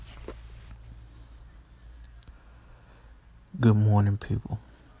Good morning, people.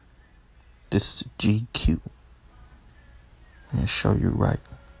 This is GQ. And show you right.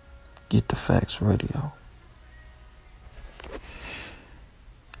 Get the Facts Radio.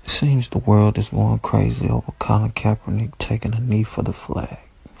 It seems the world is going crazy over Colin Kaepernick taking a knee for the flag.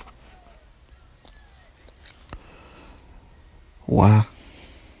 Why?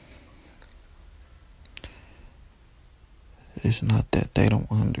 It's not that they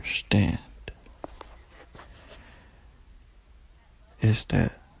don't understand. It's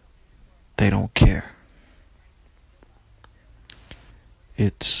that they don't care.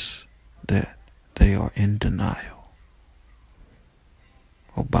 It's that they are in denial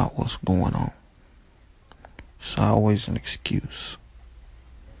about what's going on. It's always an excuse.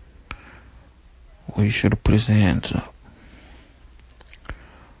 Well, he should have put his hands up.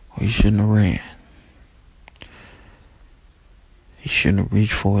 Or he shouldn't have ran. He shouldn't have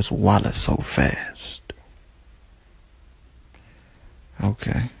reached for his wallet so fast.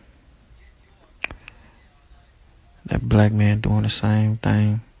 Okay. That black man doing the same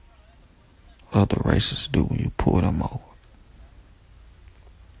thing other racists do when you pull them over,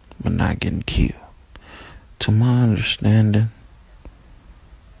 but not getting killed. To my understanding,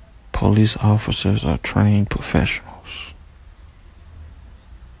 police officers are trained professionals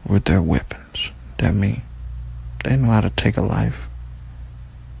with their weapons. That means they know how to take a life,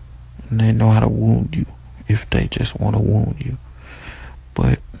 and they know how to wound you if they just want to wound you.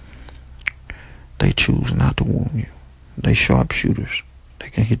 But they choose not to wound you. They sharpshooters. They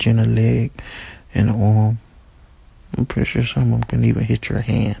can hit you in the leg, in the arm. I'm pretty sure some of them can even hit your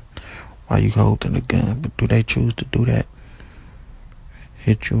hand while you holding the gun. But do they choose to do that?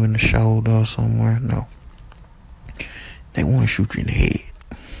 Hit you in the shoulder or somewhere? No. They want to shoot you in the head.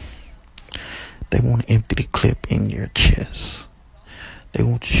 They want to empty the clip in your chest. They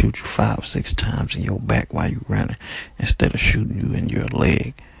want to shoot you 5-6 times in your back while you're running, instead of shooting you in your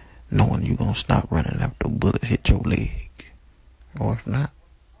leg, knowing you're going to stop running after a bullet hit your leg. Or if not,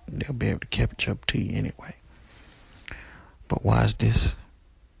 they'll be able to catch up to you anyway. But why is this?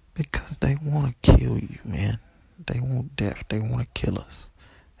 Because they want to kill you, man. They want death. They want to kill us.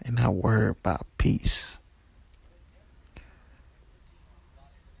 They're not worried about peace.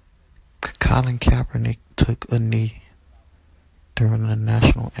 Colin Kaepernick took a knee during the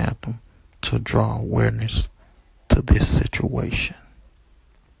national anthem to draw awareness to this situation.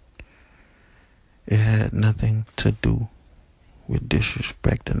 It had nothing to do with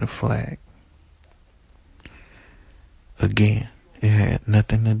disrespecting the flag. Again, it had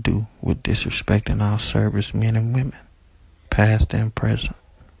nothing to do with disrespecting our servicemen and women, past and present.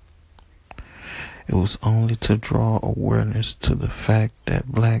 It was only to draw awareness to the fact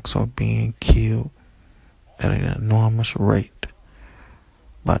that blacks are being killed at an enormous rate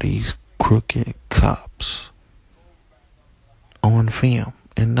by these crooked cops on film,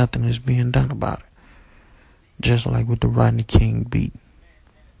 and nothing is being done about it. Just like with the Rodney King beat,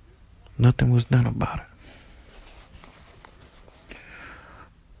 nothing was done about it.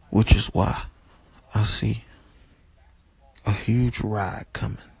 Which is why I see a huge riot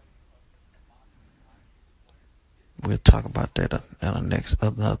coming. We'll talk about that at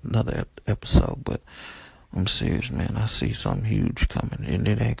another episode, but I'm serious, man. I see something huge coming, and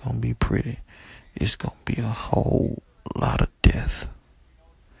it ain't gonna be pretty. It's gonna be a whole lot of death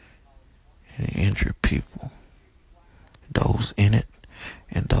and injured people, those in it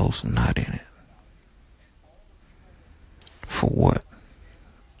and those not in it. For what?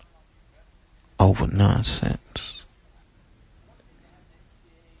 Over nonsense.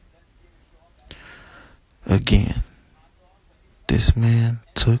 Again, this man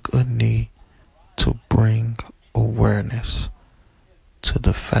took a knee to bring awareness to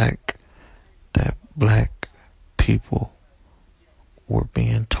the fact that black people were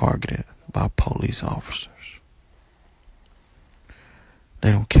being targeted by police officers.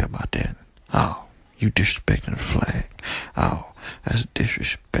 They don't care about that. Oh, you disrespecting the flag. Oh, that's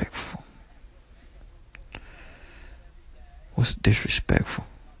disrespectful. What's disrespectful?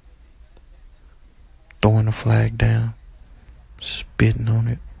 Throwing the flag down, spitting on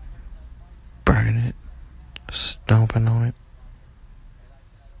it, burning it, stomping on it.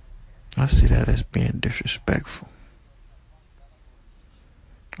 I see that as being disrespectful.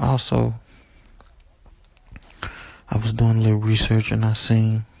 Also, I was doing a little research and I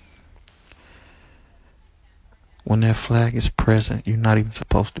seen when that flag is present, you're not even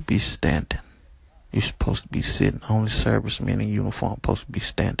supposed to be standing. You're supposed to be sitting. Only servicemen in uniform supposed to be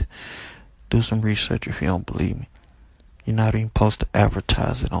standing. Do some research if you don't believe me. You're not even supposed to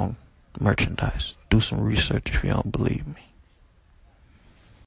advertise it on merchandise. Do some research if you don't believe me.